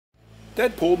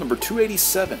Deadpool number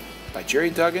 287 by Jerry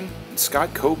Duggan and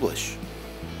Scott Koblish.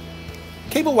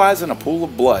 Cable lies in a pool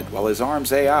of blood while his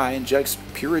arm's AI injects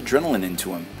pure adrenaline into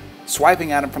him.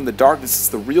 Swiping at him from the darkness is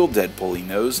the real Deadpool he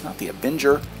knows, not the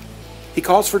Avenger. He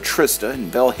calls for Trista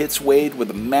and Bell hits Wade with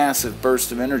a massive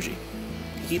burst of energy.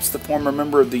 He keeps the former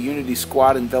member of the Unity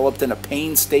Squad enveloped in a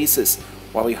pain stasis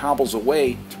while he hobbles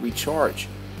away to recharge.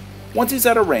 Once he's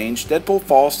out of range, Deadpool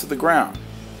falls to the ground,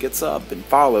 gets up and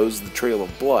follows the trail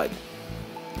of blood.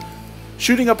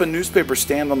 Shooting up a newspaper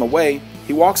stand on the way,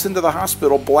 he walks into the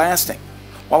hospital blasting.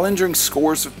 While injuring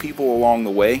scores of people along the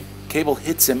way, Cable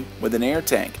hits him with an air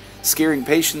tank, scaring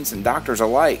patients and doctors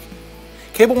alike.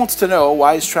 Cable wants to know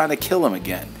why he's trying to kill him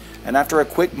again, and after a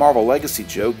quick Marvel Legacy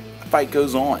joke, the fight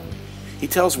goes on. He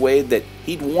tells Wade that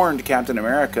he'd warned Captain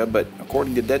America, but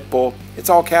according to Deadpool,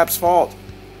 it's all Cap's fault.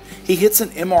 He hits an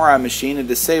MRI machine and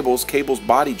disables Cable's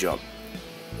body jump.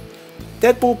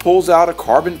 Deadpool pulls out a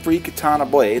carbon-free katana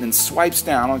blade and swipes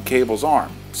down on Cable's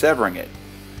arm, severing it.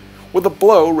 With a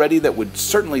blow ready that would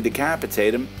certainly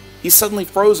decapitate him, he's suddenly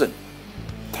frozen.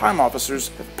 Time officers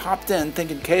have popped in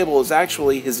thinking Cable is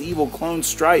actually his evil clone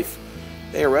Strife.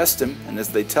 They arrest him, and as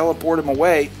they teleport him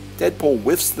away, Deadpool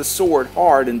whiffs the sword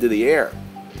hard into the air.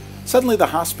 Suddenly the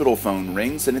hospital phone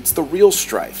rings, and it's the real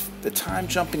Strife, the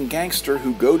time-jumping gangster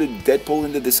who goaded Deadpool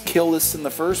into this kill list in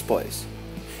the first place.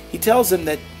 He tells him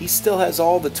that he still has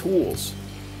all the tools.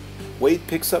 Wade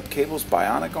picks up Cable's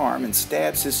bionic arm and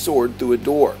stabs his sword through a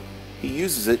door. He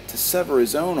uses it to sever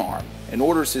his own arm and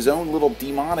orders his own little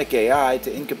demonic AI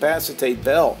to incapacitate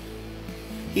Bell.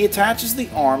 He attaches the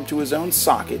arm to his own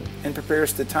socket and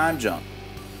prepares to time jump.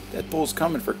 Deadpool's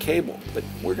coming for Cable, but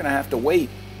we're going to have to wait,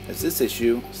 as this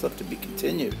issue is left to be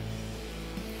continued.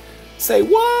 Say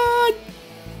what?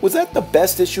 Was that the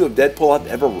best issue of Deadpool I've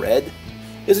ever read?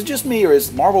 Is it just me, or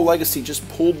has Marvel Legacy just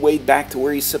pulled Wade back to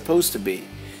where he's supposed to be?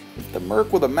 If the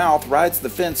merc with a mouth rides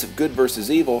the fence of good versus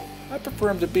evil, I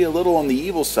prefer him to be a little on the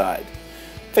evil side.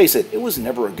 Face it, it was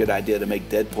never a good idea to make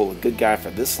Deadpool a good guy for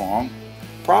this long.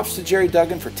 Props to Jerry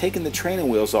Duggan for taking the training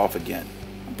wheels off again.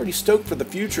 I'm pretty stoked for the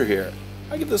future here.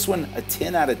 I give this one a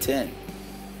 10 out of 10.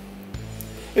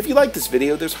 If you like this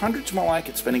video, there's hundreds more like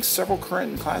it spanning several current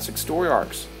and classic story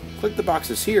arcs. Click the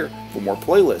boxes here for more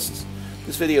playlists.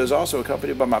 This video is also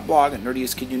accompanied by my blog at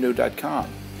nerdiestkidyouknow.com.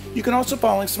 You can also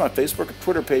follow links to my Facebook and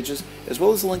Twitter pages, as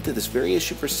well as a link to this very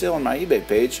issue for sale on my eBay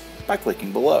page by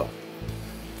clicking below.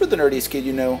 For the Nerdiest Kid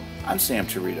You Know, I'm Sam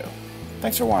Torito.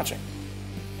 Thanks for watching.